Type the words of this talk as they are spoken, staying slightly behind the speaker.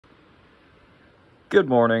Good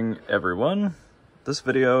morning, everyone. This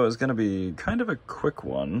video is going to be kind of a quick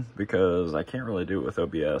one because I can't really do it with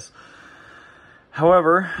OBS.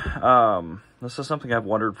 However, this is something I've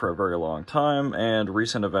wondered for a very long time, and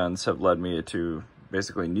recent events have led me to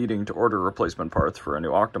basically needing to order replacement parts for a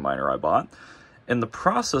new Octominer I bought. In the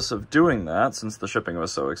process of doing that, since the shipping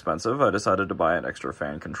was so expensive, I decided to buy an extra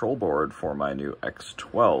fan control board for my new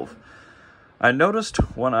X12. I noticed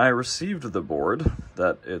when I received the board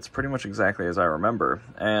that it's pretty much exactly as I remember,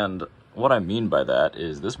 and what I mean by that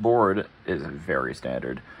is this board is very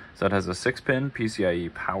standard. So it has a 6-pin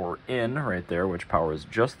PCIe power in right there, which powers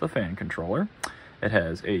just the fan controller. It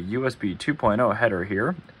has a USB 2.0 header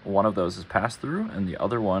here. One of those is pass-through, and the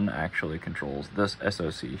other one actually controls this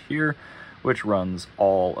SoC here, which runs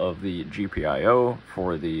all of the GPIO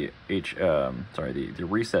for the the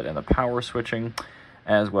reset and the power switching,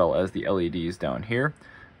 as well as the LEDs down here.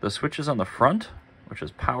 The switches on the front, which is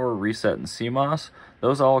power, reset, and CMOS,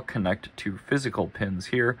 those all connect to physical pins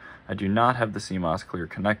here. I do not have the CMOS clear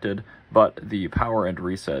connected, but the power and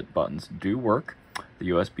reset buttons do work. The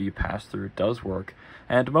USB pass-through does work,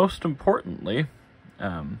 and most importantly,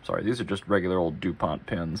 these are just regular old DuPont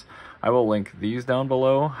pins. I will link these down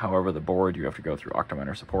below. However, the board, you have to go through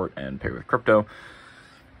Octominer support and pay with crypto.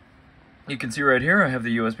 You can see right here, I have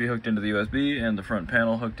the USB hooked into the USB and the front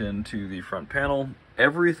panel hooked into the front panel.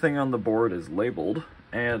 Everything on the board is labeled,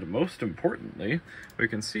 and most importantly, we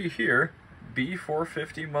can see here,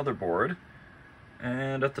 B450 motherboard,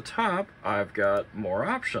 and at the top, I've got more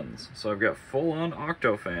options. So I've got full-on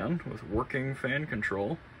Octofan with working fan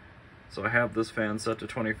control. So I have this fan set to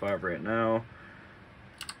 25 right now.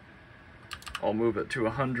 I'll move it to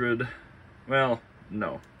 100. Well,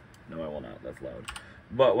 no, I will not, that's loud.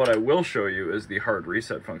 But what I will show you is the hard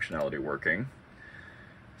reset functionality working.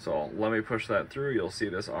 So let me push that through. You'll see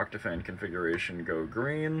this Octofan configuration go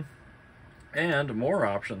green. And more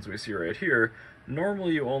options we see right here.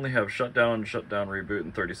 Normally you only have shutdown, reboot,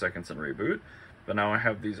 and 30 seconds and reboot. But now I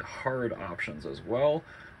have these hard options as well.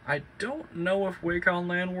 I don't know if Wake on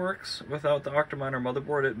LAN works without the Octominer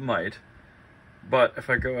motherboard. It might. But if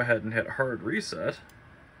I go ahead and hit hard reset,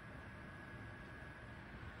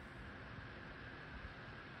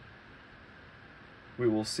 we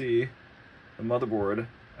will see the motherboard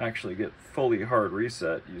actually get fully hard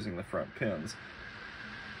reset using the front pins.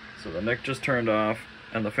 So the NIC just turned off,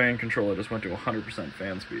 and the fan controller just went to 100%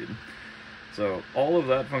 fan speed. So all of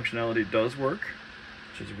that functionality does work,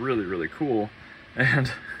 which is really, really cool.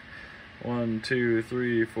 And 1, 2,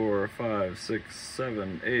 3, 4, 5, 6,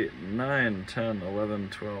 7, 8, 9, 10, 11,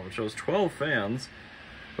 12. It shows 12 fans,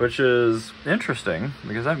 which is interesting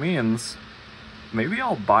because that means maybe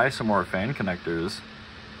I'll buy some more fan connectors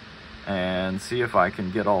and see if I can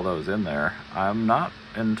get all those in there. I'm not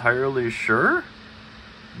entirely sure,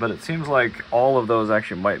 but it seems like all of those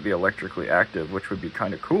actually might be electrically active, which would be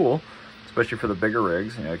kind of cool, especially for the bigger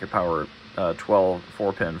rigs. You know, I could power 12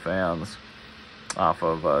 4-pin fans off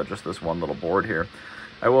of just this one little board here.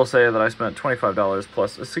 I will say that I spent $25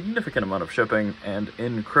 plus a significant amount of shipping and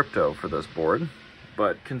in crypto for this board.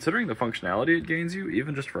 But considering the functionality it gains you,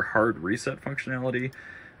 even just for hard reset functionality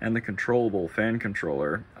and the controllable fan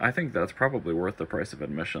controller, I think that's probably worth the price of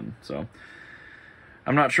admission. So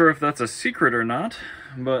I'm not sure if that's a secret or not,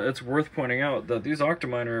 but it's worth pointing out that these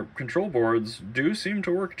Octominer control boards do seem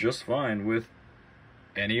to work just fine with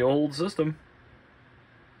any old system.